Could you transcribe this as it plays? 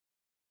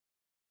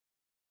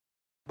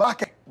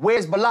Balake,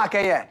 where's Balake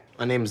at?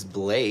 My name's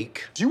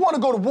Blake. Do you want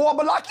to go to war,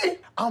 Balake?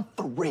 I'm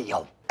for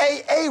real.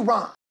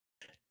 Ron.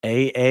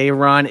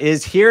 Ron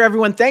is here,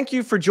 everyone. Thank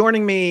you for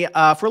joining me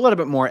for a little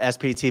bit more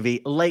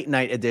SPTV late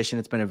night edition.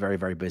 It's been a very,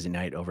 very busy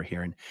night over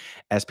here in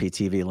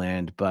SPTV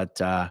land, but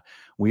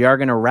we are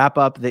going to wrap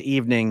up the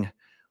evening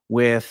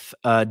with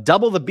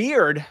Double the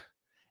Beard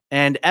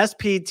and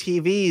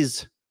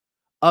SPTV's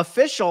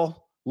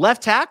official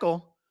left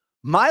tackle,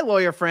 my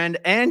lawyer friend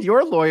and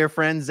your lawyer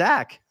friend,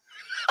 Zach.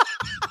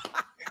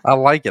 I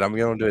like it. I'm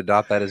going to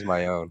adopt that as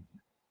my own.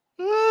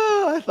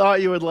 Oh, I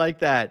thought you would like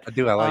that. I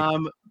do. I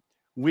like it.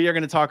 We are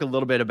going to talk a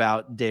little bit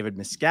about David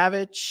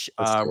Miscavige.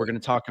 We're going to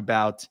talk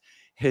about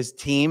his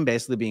team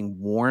basically being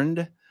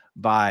warned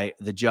by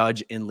the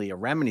judge in Leah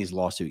Remini's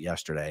lawsuit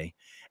yesterday.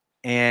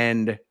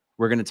 And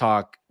we're going to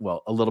talk,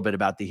 well, a little bit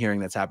about the hearing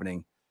that's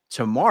happening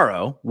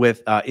tomorrow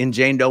with in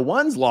Jane Doe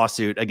 1's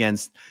lawsuit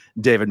against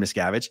David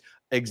Miscavige.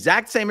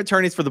 Exact same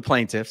attorneys for the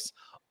plaintiffs,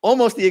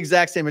 almost the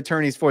exact same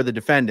attorneys for the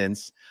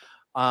defendants.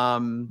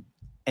 And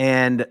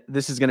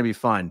this is going to be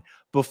fun.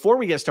 Before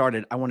we get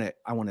started, I want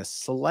to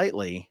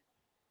slightly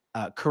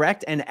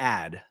correct and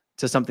add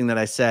to something that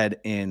I said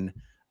in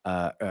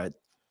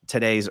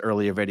today's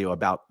earlier video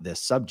about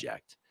this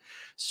subject.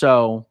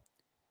 So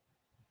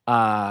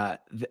first,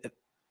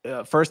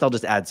 I'll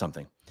just add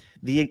something.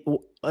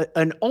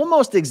 An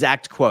almost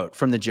exact quote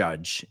from the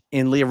judge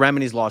in Leah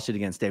Remini's lawsuit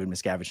against David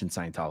Miscavige and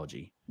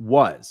Scientology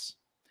was,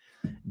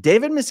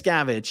 David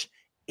Miscavige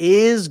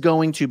is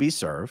going to be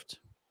served.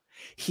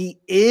 He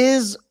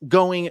is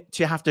going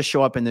to have to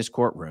show up in this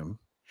courtroom,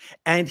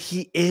 and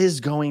he is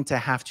going to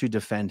have to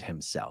defend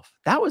himself.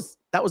 That was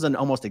an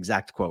almost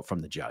exact quote from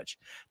the judge.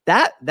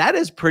 That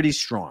is pretty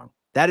strong.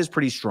 That is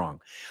pretty strong.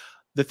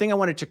 The thing I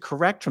wanted to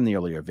correct from the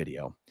earlier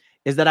video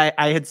is that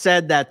I had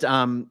said that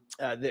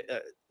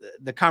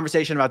the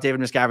conversation about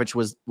David Miscavige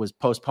was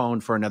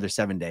postponed for another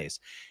 7 days.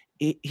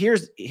 Here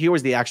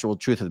was the actual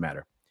truth of the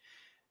matter.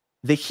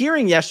 The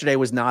hearing yesterday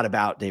was not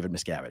about David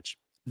Miscavige.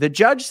 The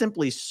judge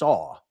simply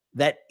saw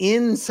that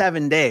in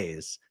 7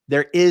 days,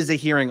 there is a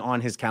hearing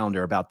on his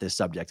calendar about this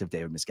subject of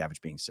David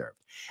Miscavige being served.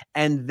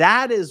 And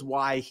that is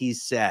why he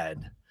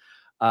said,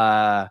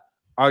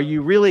 are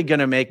you really going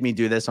to make me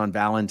do this on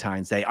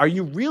Valentine's Day? Are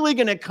you really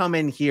going to come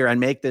in here and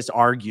make this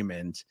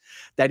argument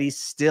that he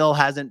still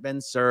hasn't been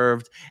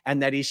served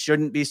and that he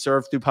shouldn't be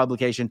served through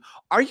publication?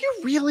 Are you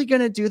really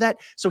going to do that?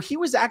 So he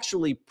was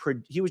actually,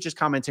 he was just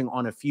commenting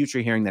on a future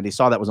hearing that he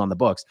saw that was on the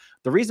books.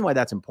 The reason why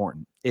that's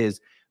important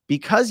is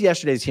because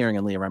yesterday's hearing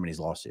in Leah Remini's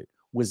lawsuit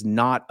was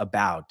not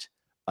about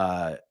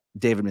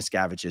David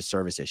Miscavige's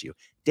service issue.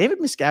 David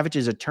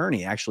Miscavige's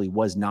attorney actually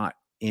was not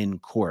in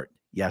court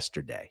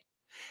yesterday.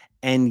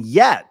 And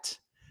yet,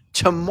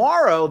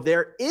 tomorrow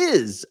there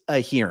is a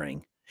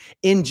hearing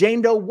in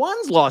Jane Doe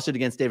 1's lawsuit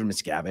against David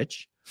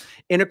Miscavige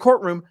in a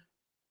courtroom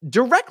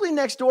directly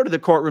next door to the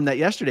courtroom that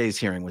yesterday's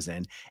hearing was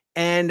in.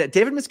 And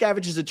David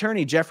Miscavige's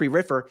attorney, Jeffrey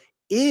Riffer,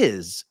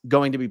 is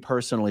going to be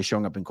personally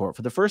showing up in court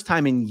for the first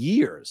time in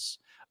years,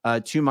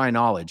 to my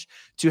knowledge,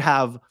 to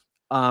have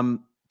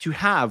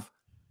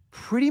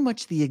pretty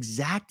much the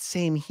exact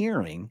same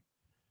hearing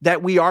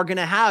that we are going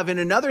to have in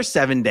another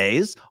 7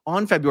 days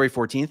on February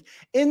 14th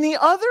in the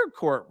other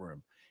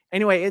courtroom.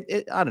 Anyway,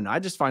 I don't know. I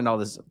just find all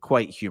this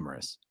quite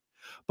humorous.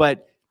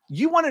 But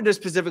you wanted to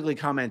specifically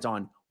comment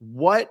on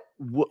what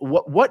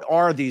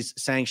are these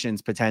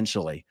sanctions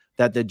potentially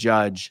that the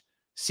judge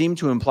seemed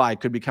to imply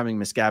could be coming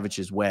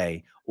Miscavige's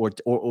way or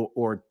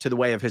to the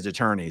way of his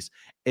attorneys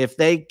if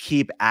they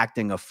keep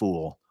acting a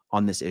fool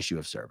on this issue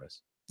of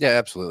service. Yeah,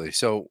 absolutely.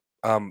 So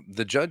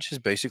the judge has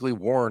basically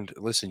warned,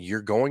 listen,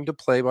 you're going to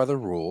play by the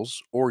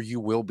rules or you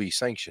will be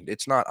sanctioned.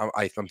 It's not,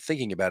 I'm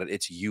thinking about it.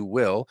 It's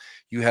you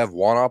have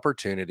one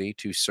opportunity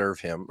to serve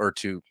him or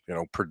to,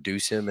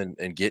 produce him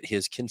and get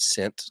his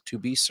consent to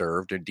be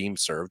served or deemed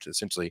served.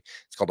 Essentially,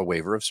 it's called a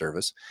waiver of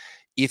service.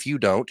 If you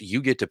don't,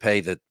 you get to pay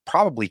the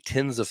probably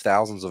tens of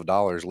thousands of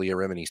dollars Leah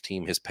Remini's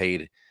team has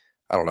paid,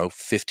 I don't know,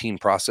 15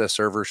 process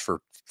servers for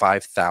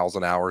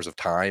 5,000 hours of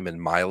time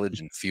and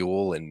mileage and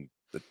fuel and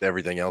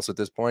everything else at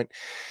this point.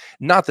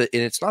 Not that,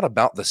 and it's not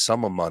about the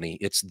sum of money.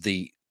 It's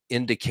the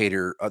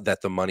indicator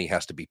that the money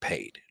has to be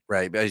paid,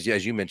 right? As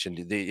you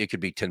mentioned, it could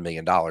be $10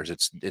 million.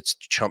 It's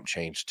chump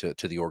change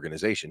to the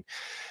organization.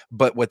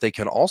 But what the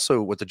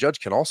judge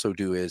can also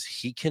do is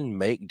he can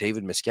make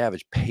David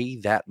Miscavige pay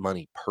that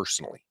money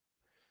personally.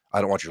 I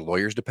don't want your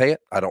lawyers to pay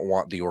it. I don't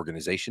want the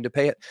organization to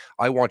pay it.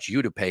 I want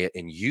you to pay it.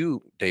 And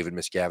you, David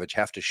Miscavige,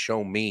 have to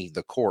show me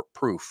the court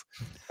proof,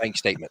 bank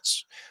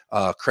statements,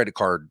 credit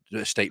card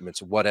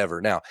statements,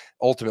 whatever. Now,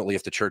 ultimately,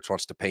 if the church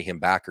wants to pay him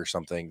back or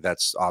something,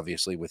 that's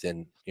obviously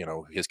within,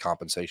 his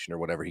compensation or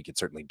whatever. He could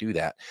certainly do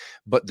that.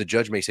 But the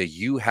judge may say,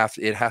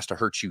 it has to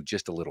hurt you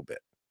just a little bit.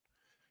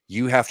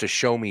 You have to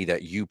show me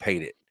that you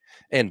paid it.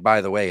 And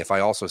by the way, if I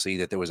also see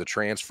that there was a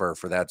transfer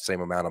for that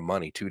same amount of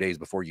money 2 days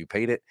before you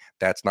paid it,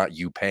 that's not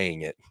you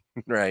paying it,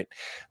 right?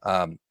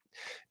 And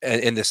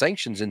the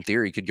sanctions, in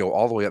theory, could go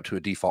all the way up to a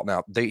default.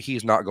 Now,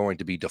 he's not going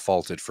to be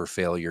defaulted for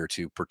failure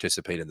to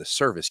participate in the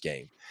service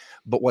game.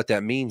 But what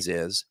that means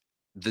is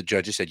the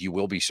judges said you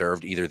will be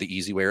served either the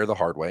easy way or the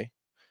hard way.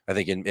 I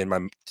think in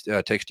my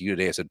text to you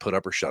today, I said put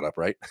up or shut up,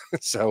 right?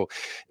 So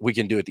we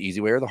can do it the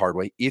easy way or the hard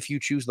way. If you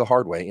choose the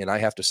hard way and I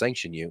have to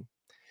sanction you,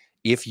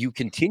 if you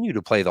continue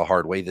to play the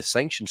hard way, the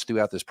sanctions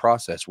throughout this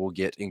process will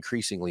get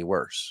increasingly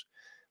worse.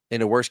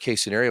 In a worst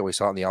case scenario, we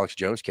saw in the Alex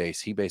Jones case,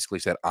 he basically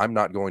said, I'm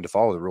not going to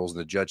follow the rules. And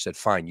the judge said,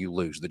 fine, you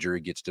lose. The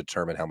jury gets to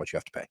determine how much you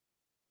have to pay.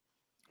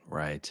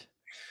 Right.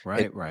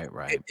 And,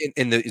 Right.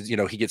 and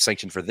he gets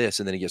sanctioned for this,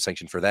 and then he gets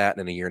sanctioned for that.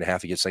 And in a year and a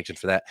half, he gets sanctioned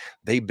for that.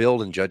 They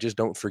build, and judges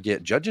don't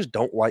forget, judges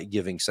don't like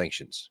giving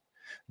sanctions.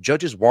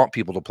 Judges want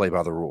people to play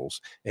by the rules,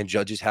 and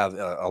judges have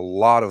a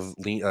lot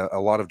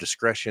of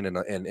discretion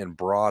and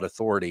broad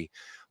authority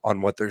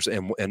on what there's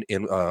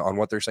on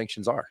what their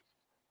sanctions are.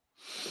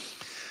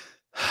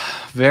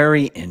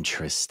 Very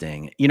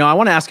interesting. I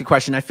want to ask a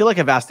question. I feel like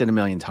I've asked it a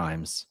million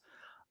times.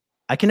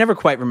 I can never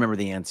quite remember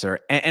the answer.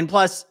 And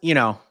plus,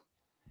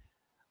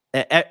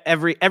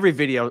 every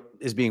video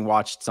is being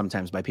watched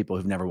sometimes by people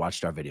who've never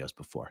watched our videos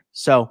before.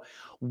 So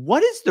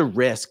what is the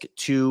risk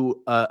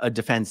to a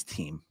defense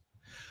team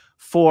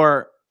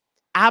for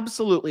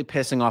absolutely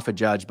pissing off a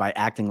judge by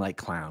acting like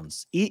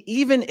clowns,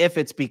 even if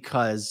it's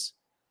because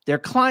their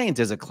client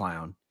is a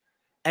clown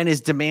and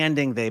is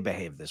demanding they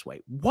behave this way?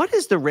 What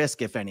is the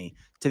risk, if any,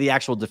 to the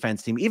actual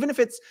defense team, even if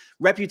it's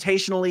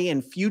reputationally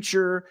in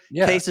future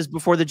cases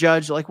before the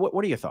judge? Like, what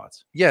are your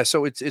thoughts? Yeah,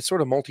 so it's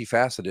sort of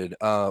multifaceted.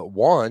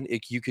 One,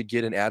 you could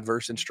get an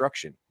adverse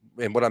instruction.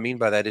 And what I mean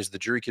by that is the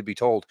jury could be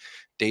told,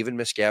 David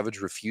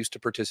Miscavige refused to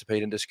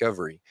participate in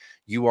discovery.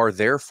 You are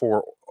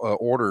therefore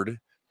ordered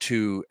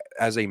to,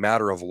 as a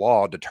matter of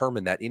law,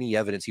 determine that any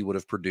evidence he would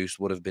have produced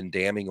would have been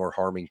damning or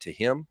harming to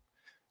him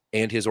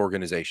and his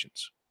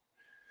organizations.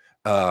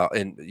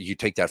 And you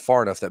take that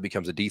far enough, that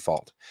becomes a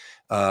default.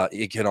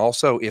 It can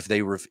also, if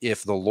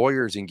the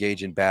lawyers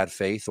engage in bad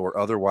faith or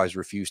otherwise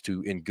refuse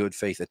to, in good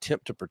faith,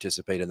 attempt to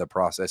participate in the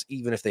process,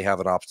 even if they have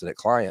an obstinate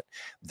client,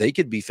 they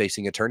could be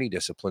facing attorney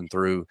discipline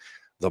through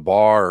the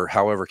bar, or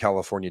however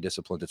California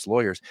disciplined its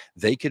lawyers.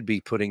 They could be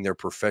putting their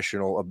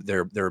professional,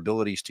 their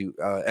abilities to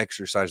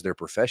exercise their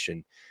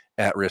profession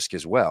at risk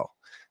as well.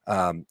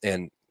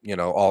 And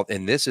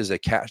this is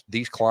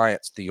these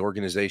clients, the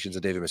organizations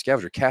of David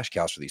Miscavige, are cash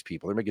cows for these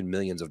people. They're making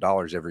millions of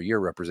dollars every year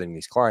representing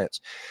these clients.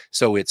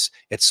 So it's,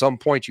 at some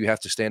point you have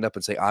to stand up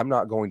and say, I'm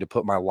not going to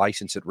put my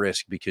license at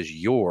risk because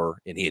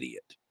you're an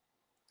idiot.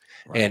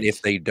 Right. And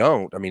if they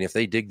don't, if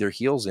they dig their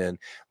heels in,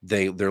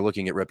 they're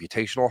looking at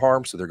reputational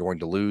harm. So they're going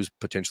to lose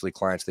potentially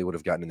clients they would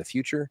have gotten in the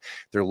future.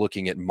 They're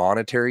looking at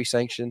monetary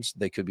sanctions.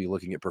 They could be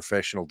looking at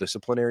professional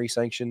disciplinary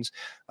sanctions.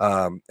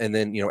 And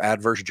then,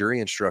 adverse jury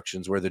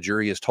instructions where the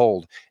jury is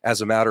told,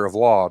 as a matter of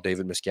law,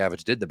 David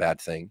Miscavige did the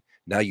bad thing.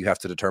 Now you have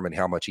to determine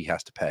how much he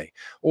has to pay.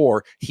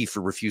 Or he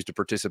refused to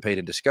participate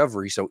in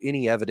discovery. So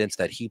any evidence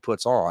that he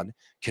puts on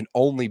can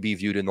only be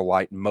viewed in the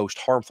light most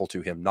harmful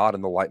to him, not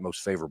in the light most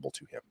favorable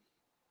to him.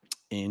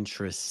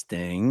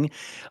 Interesting.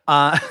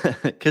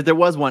 Because there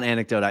was one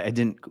anecdote I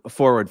didn't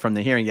forward from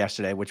the hearing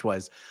yesterday, which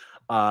was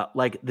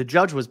like the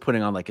judge was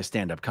putting on like a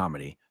stand-up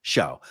comedy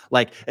show.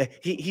 Like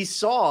he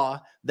saw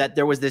that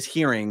there was this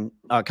hearing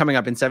coming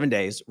up in 7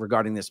 days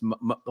regarding this,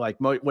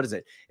 what is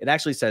it? It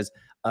actually says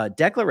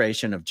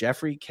declaration of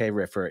Jeffrey K.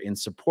 Riffer in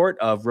support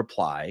of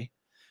reply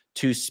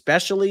to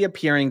specially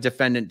appearing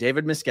defendant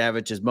David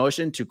Miscavige's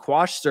motion to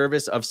quash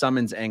service of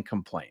summons and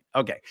complaint.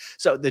 Okay,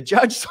 so the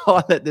judge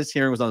saw that this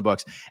hearing was on the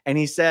books, and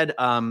he said,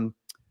 to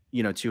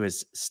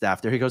his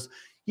staff there, he goes,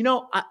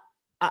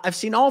 I've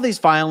seen all these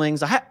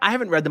filings. I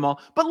haven't read them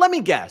all, but let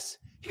me guess.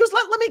 He goes,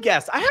 let me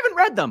guess. I haven't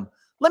read them.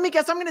 Let me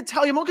guess. I'm going to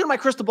tell you. I'm looking at my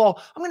crystal ball.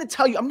 I'm going to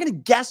tell you. I'm going to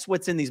guess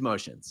what's in these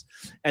motions.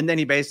 And then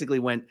he basically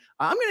went,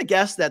 I'm going to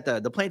guess that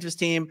the plaintiff's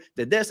team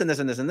did this and this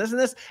and this and this and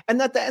this, and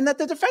that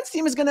the defense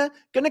team is going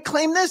to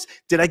claim this.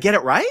 Did I get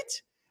it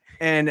right?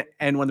 And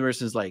when the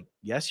person's like,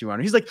 yes, Your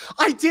Honor. He's like,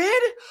 I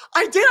did.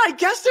 I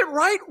guessed it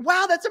right.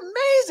 Wow, that's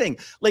amazing.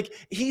 Like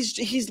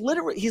he's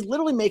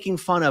literally making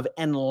fun of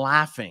and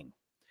laughing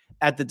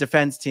at the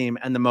defense team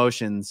and the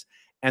motions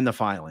and the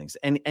filings.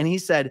 And he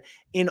said,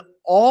 in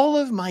all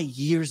of my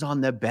years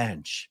on the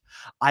bench,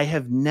 I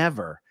have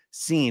never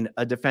seen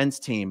a defense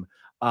team,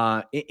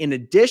 in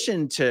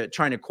addition to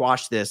trying to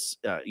quash this,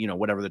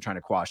 whatever they're trying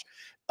to quash,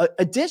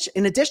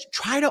 in addition,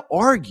 try to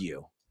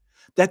argue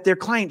that their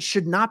client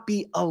should not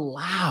be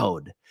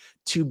allowed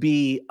to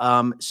be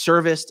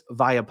serviced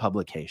via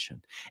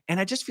publication. And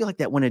I just feel like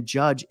that when a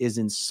judge is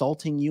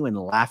insulting you and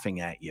laughing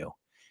at you,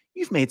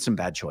 you've made some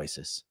bad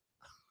choices.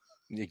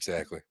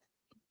 Exactly.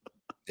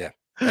 Yeah,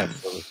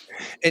 absolutely.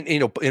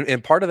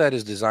 And part of that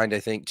is designed, I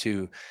think,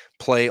 to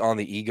play on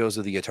the egos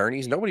of the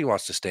attorneys. Nobody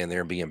wants to stand there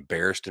and be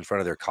embarrassed in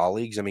front of their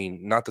colleagues.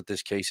 Not that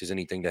this case is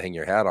anything to hang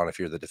your hat on if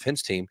you're the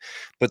defense team,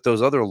 but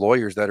those other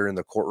lawyers that are in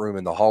the courtroom,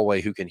 in the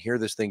hallway, who can hear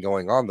this thing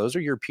going on, those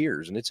are your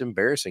peers. And it's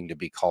embarrassing to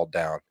be called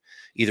down,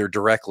 either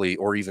directly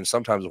or even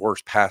sometimes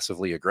worse, passive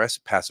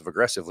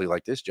aggressively,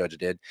 like this judge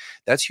did.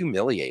 That's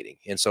humiliating.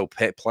 And so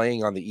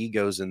playing on the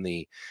egos and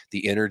the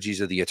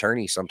energies of the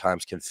attorney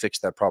sometimes can fix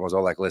that problem as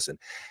well. Like, listen,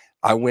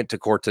 I went to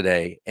court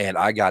today and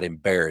I got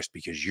embarrassed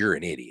because you're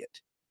an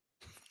idiot.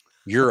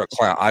 You're a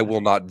clown. I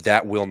will not,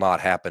 that will not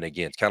happen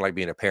again. It's kind of like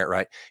being a parent,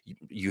 right?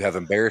 You have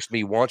embarrassed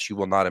me once. You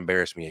will not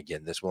embarrass me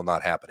again. This will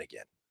not happen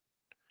again.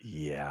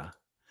 Yeah.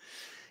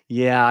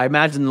 Yeah. I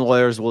imagine the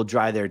lawyers will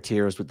dry their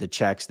tears with the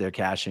checks they're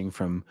cashing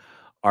from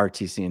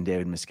RTC and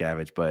David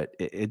Miscavige, but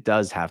it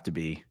does have to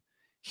be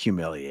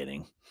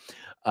humiliating.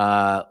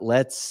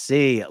 Let's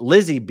see.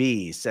 Lizzie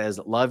B says,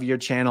 love your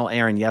channel,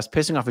 Aaron. Yes,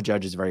 pissing off a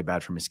judge is very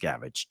bad for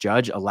Miscavige.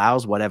 Judge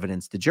allows what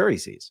evidence the jury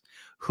sees,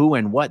 who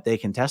and what they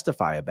can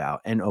testify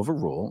about and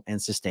overrule,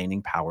 and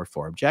sustaining power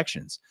for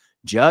objections.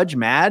 Judge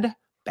mad,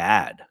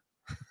 bad.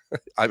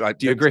 Do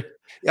you agree?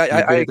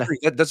 Yeah, I agree.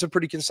 That's a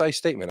pretty concise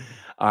statement.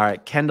 All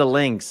right. Kendall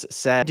Links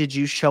said, did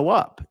you show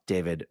up,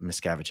 David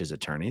Miscavige's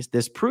attorneys?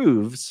 This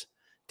proves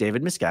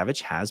David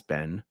Miscavige has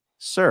been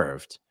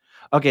served.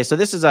 Okay, so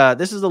this is a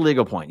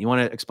legal point. You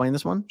want to explain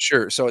this one?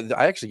 Sure. So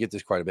I actually get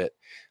this quite a bit.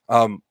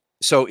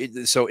 So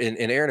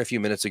Aaron a few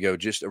minutes ago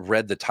just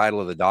read the title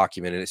of the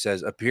document, and it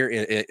says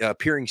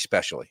appearing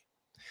specially.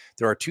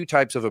 There are two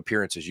types of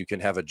appearances. You can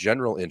have a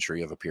general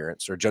entry of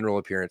appearance or general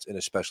appearance and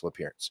a special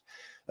appearance.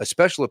 A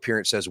special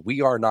appearance says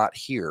we are not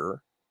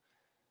here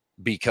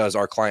because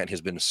our client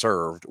has been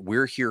served.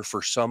 We're here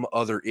for some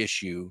other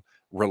issue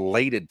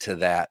related to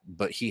that,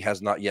 but he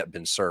has not yet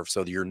been served.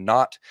 So you're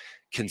not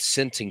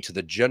consenting to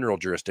the general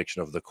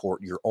jurisdiction of the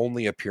court. You're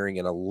only appearing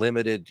in a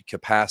limited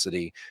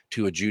capacity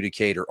to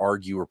adjudicate or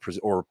argue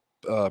or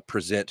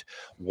present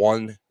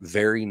one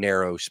very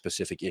narrow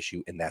specific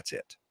issue, and that's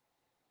it.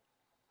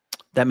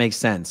 That makes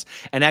sense.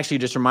 And actually, you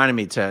just reminded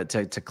me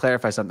to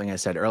clarify something I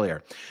said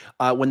earlier.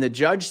 When the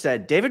judge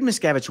said David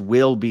Miscavige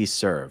will be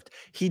served,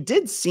 he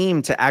did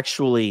seem to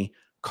actually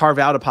carve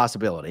out a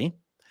possibility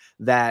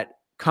that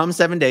come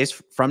 7 days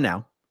from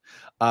now,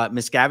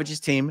 Miscavige's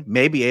team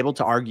may be able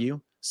to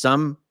argue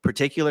some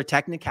particular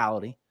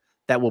technicality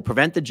that will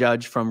prevent the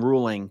judge from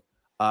ruling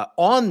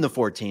on the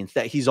 14th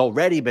that he's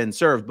already been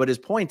served. But his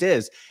point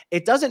is,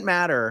 it doesn't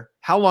matter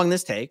how long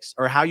this takes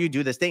or how you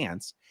do this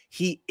dance.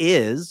 He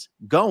is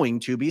going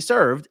to be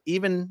served,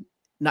 even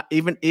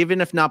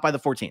if not by the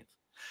 14th.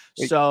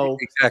 So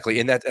exactly.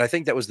 And I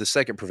think that was the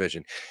second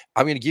provision.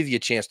 I'm going to give you a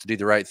chance to do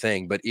the right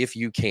thing, but if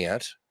you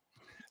can't,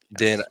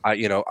 then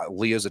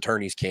Leah's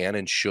attorneys can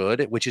and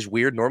should, which is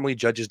weird. Normally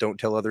judges don't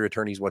tell other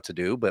attorneys what to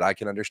do, but I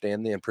can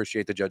understand and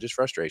appreciate the judge's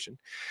frustration.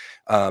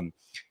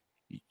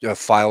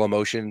 File a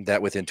motion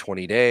that within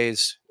 20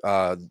 days,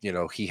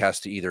 he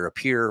has to either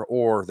appear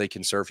or they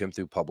can serve him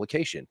through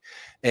publication.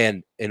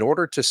 And in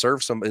order to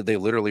serve somebody, they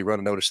literally run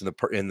a notice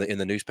in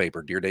the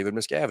newspaper. Dear David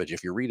Miscavige,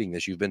 if you're reading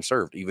this, you've been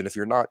served. Even if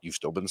you're not, you've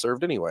still been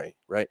served anyway,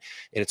 right?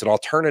 And it's an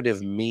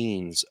alternative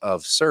means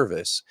of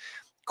service.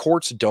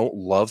 Courts don't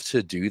love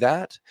to do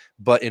that,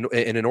 but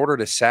in order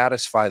to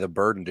satisfy the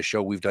burden to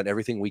show we've done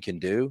everything we can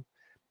do,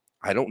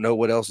 I don't know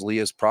what else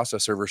Leah's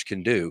process servers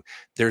can do.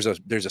 There's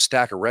a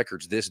stack of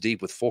records this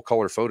deep with full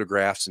color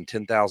photographs and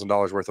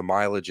 $10,000 worth of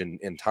mileage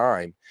and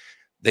time.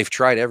 They've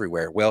tried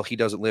everywhere. Well, he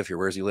doesn't live here.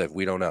 Where does he live?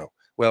 We don't know.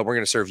 Well, we're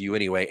going to serve you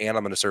anyway, and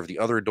I'm going to serve the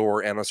other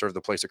door, and I'm going to serve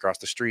the place across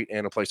the street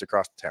and a place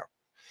across the town.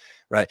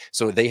 Right?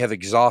 So they have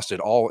exhausted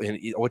all. And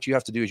what you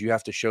have to do is you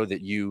have to show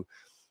that you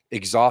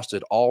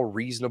exhausted all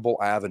reasonable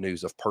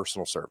avenues of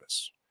personal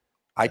service.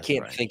 I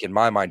can't think in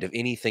my mind of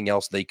anything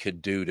else they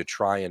could do to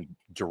try and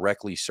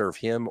directly serve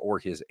him or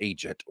his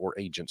agent, or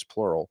agents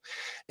plural.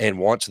 And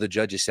once the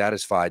judge is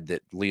satisfied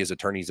that Leah's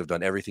attorneys have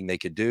done everything they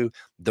could do,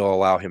 they'll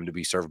allow him to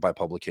be served by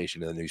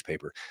publication in the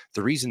newspaper.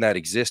 The reason that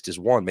exists is,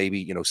 one,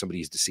 maybe,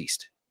 somebody is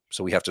deceased,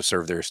 so we have to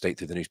serve their estate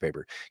through the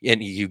newspaper,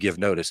 and you give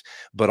notice.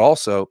 But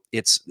also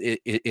it's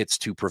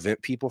to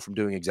prevent people from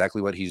doing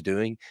exactly what he's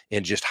doing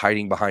and just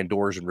hiding behind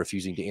doors and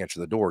refusing to answer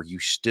the door. You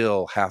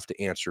still have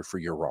to answer for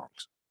your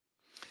wrongs.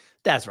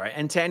 That's right.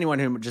 And to anyone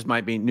who just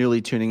might be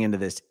newly tuning into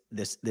this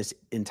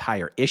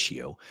entire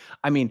issue,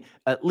 I mean,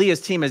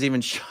 Leah's team has even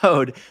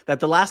showed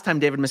that the last time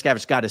David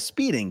Miscavige got a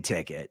speeding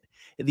ticket,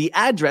 the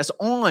address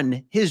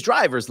on his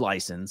driver's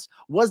license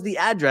was the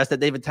address that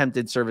they've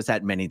attempted service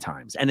at many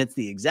times. And it's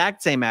the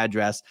exact same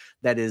address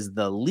that is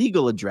the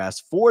legal address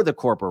for the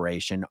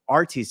corporation,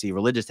 RTC,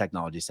 Religious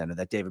Technology Center,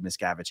 that David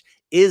Miscavige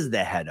is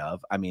the head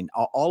of. I mean,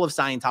 all of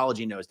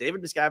Scientology knows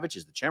David Miscavige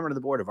is the chairman of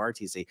the board of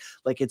RTC.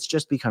 Like, it's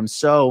just become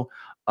so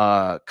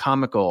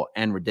comical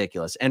and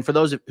ridiculous. And for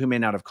those who may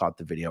not have caught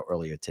the video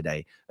earlier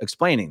today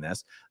explaining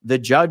this, the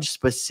judge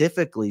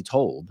specifically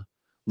told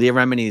Leah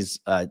Remini's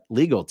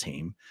legal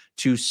team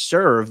to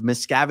serve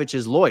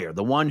Miscavige's lawyer,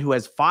 the one who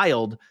has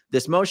filed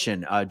this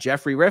motion,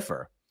 Jeffrey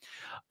Riffer,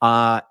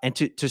 and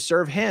to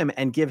serve him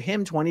and give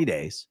him 20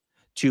 days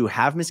to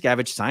have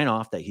Miscavige sign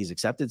off that he's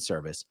accepted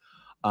service,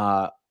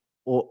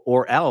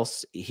 or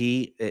else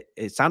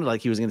it sounded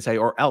like he was going to say,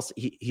 or else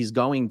he's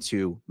going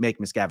to make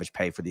Miscavige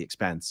pay for the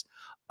expense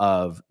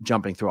of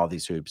jumping through all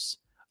these hoops.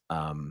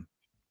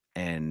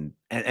 And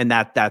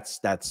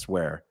that's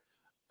where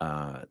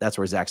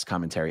Zach's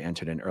commentary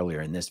entered in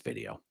earlier in this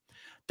video,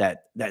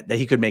 that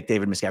he could make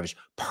David Miscavige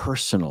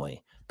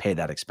personally pay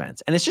that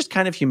expense. And it's just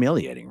kind of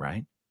humiliating,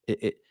 right?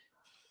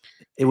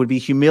 it would be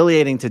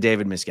humiliating to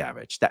David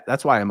Miscavige.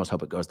 That's why I almost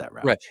hope it goes that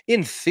route. Right.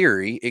 In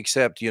theory,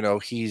 except, you know,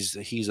 he's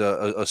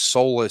a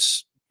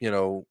soulless, you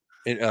know,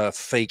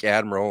 fake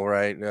admiral,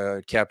 right?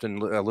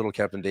 Little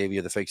Captain Davy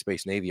of the fake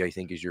space Navy, I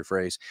think is your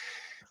phrase.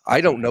 I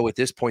don't know at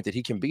this point that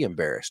he can be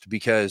embarrassed,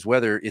 because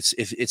whether if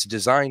it's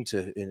designed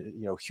to, you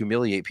know,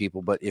 humiliate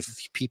people, but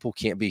if people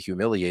can't be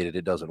humiliated,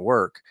 it doesn't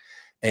work.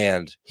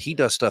 And he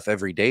does stuff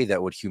every day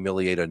that would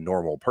humiliate a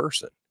normal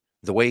person.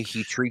 The way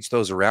he treats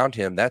those around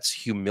him, that's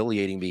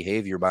humiliating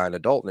behavior by an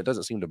adult, and it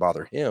doesn't seem to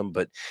bother him.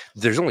 But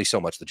there's only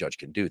so much the judge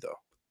can do, though.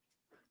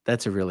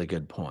 That's a really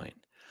good point.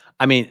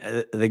 I mean,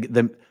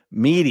 the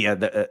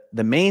media,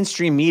 the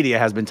mainstream media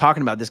has been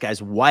talking about this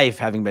guy's wife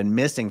having been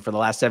missing for the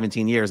last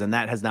 17 years, and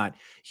that has not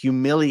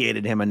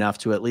humiliated him enough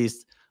to at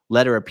least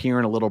let her appear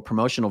in a little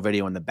promotional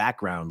video in the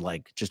background,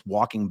 like just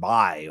walking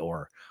by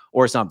or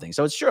something.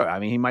 So it's true. I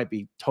mean, he might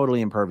be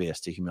totally impervious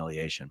to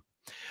humiliation.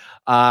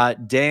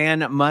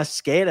 Dan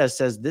Muscata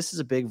says, this is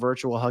a big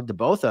virtual hug to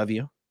both of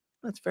you.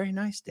 That's very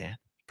nice, Dan.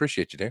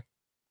 Appreciate you, Dan.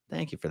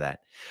 Thank you for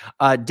that.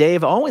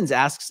 Dave Owens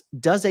asks,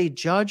 does a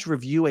judge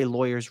review a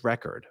lawyer's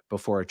record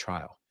before a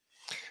trial?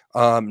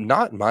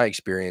 Not in my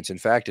experience. In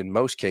fact, in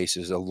most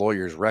cases, a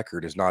lawyer's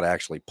record is not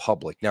actually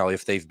public. Now,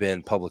 if they've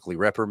been publicly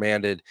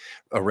reprimanded,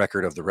 a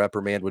record of the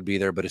reprimand would be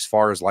there. But as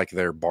far as like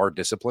their bar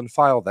discipline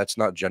file, that's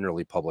not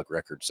generally public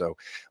record. So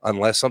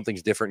unless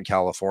something's different in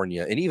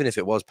California, and even if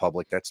it was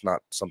public, that's not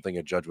something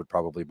a judge would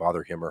probably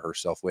bother him or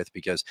herself with,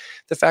 because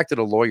the fact that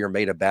a lawyer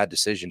made a bad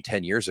decision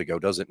 10 years ago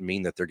doesn't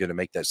mean that they're going to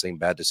make that same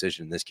bad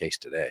decision in this case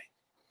today.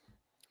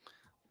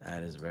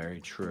 That is very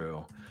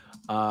true.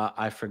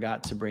 I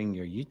forgot to bring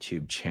your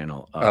YouTube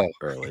channel up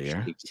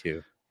earlier. Thank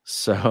you.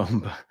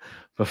 So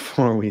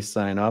before we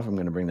sign off, I'm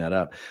going to bring that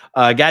up.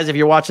 Guys, if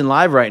you're watching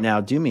live right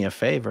now, do me a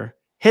favor.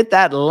 Hit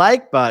that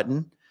like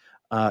button.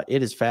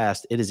 It is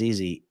fast. It is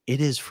easy.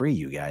 It is free,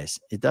 you guys.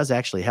 It does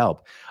actually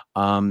help.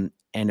 And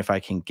if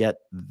I can get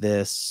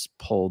this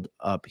pulled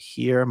up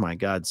here, my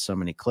God, so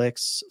many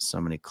clicks,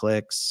 so many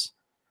clicks.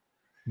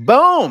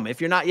 Boom. If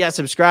you're not yet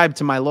subscribed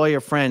to my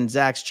lawyer friend,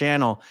 Zach's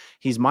channel,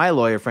 he's my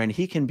lawyer friend.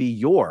 He can be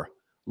your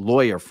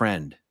lawyer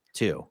friend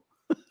too.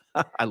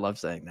 I love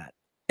saying that.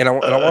 And I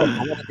want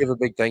to give a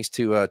big thanks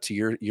to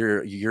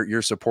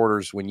your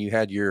supporters when you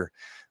had your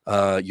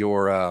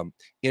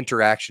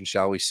interaction,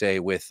 shall we say,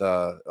 with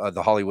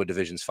the Hollywood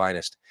Division's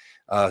finest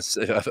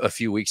a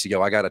few weeks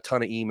ago. I got a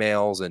ton of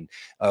emails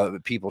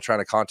and people trying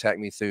to contact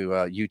me through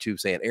YouTube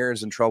saying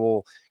Aaron's in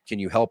trouble. Can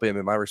you help him?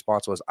 And my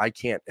response was, I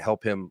can't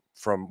help him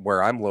from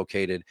where I'm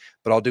located,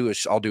 but I'll do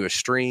a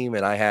stream.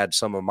 And I had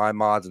some of my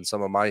mods and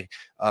some of my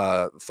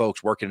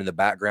folks working in the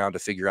background to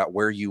figure out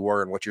where you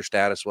were and what your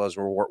status was.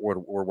 We're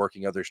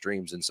working other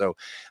streams. And so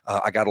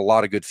I got a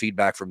lot of good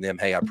feedback from them.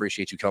 Hey, I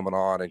appreciate you coming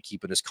on and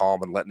keeping us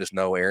calm and letting us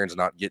know Aaron's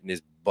not getting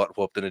his butt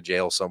whooped in a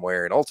jail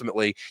somewhere. And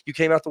ultimately you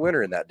came out the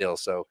winner in that deal.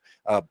 So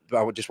I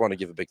would just want to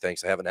give a big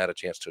thanks. I haven't had a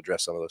chance to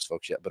address some of those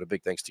folks yet, but a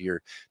big thanks to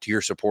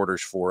your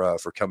supporters for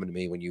coming to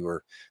me when you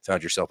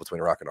found yourself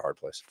between a rock and a hard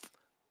place.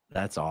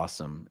 That's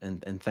awesome.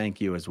 And thank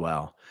you as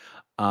well.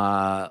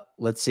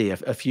 Let's see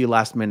a few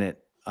last minute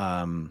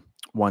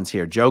ones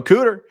here. Joe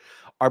Cooter,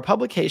 are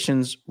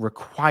publications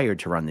required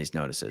to run these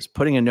notices?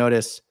 Putting a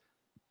notice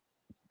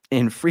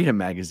in Freedom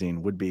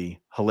Magazine would be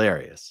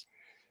hilarious.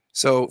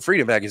 So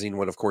Freedom Magazine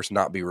would, of course,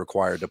 not be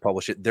required to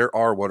publish it. There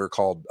are what are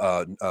called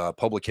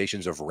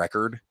publications of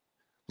record,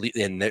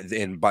 and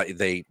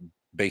they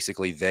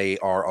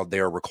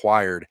are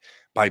required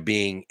by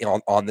being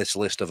on this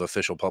list of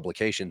official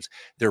publications.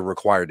 They're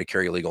required to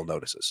carry legal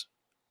notices.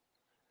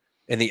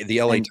 And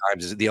the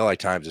LA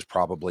Times is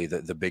probably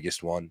the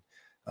biggest one.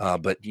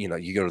 But you know,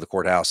 you go to the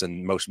courthouse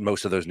and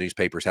most of those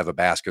newspapers have a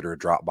basket or a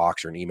drop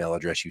box or an email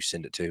address you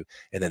send it to,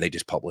 and then they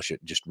just publish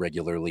it just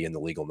regularly in the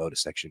legal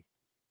notice section.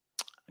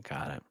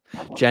 Got it.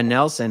 Jen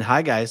Nelson,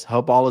 hi guys,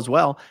 hope all is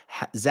well.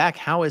 Zach,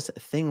 how is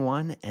thing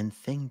 1 and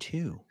thing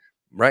 2?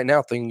 Right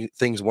now,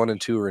 things 1 and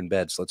 2 are in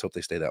bed, so let's hope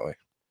they stay that way.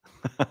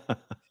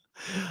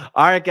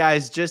 All right,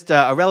 guys, just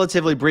a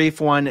relatively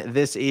brief one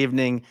this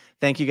evening.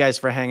 Thank you guys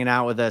for hanging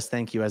out with us.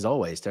 Thank you, as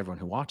always, to everyone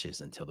who watches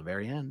until the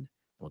very end.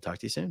 We'll talk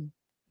to you soon.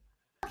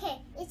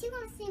 Okay, if you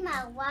want to see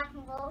my rock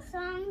and roll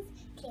songs,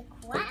 click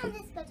right on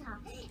this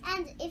guitar.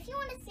 And if you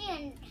want to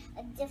see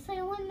a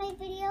different one of my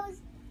videos,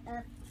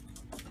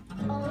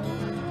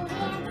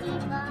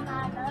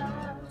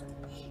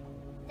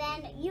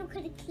 then you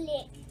could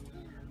click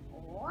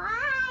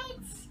right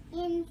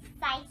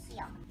inside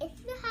here. If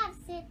you have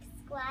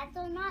subscribed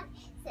or not,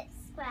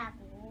 subscribe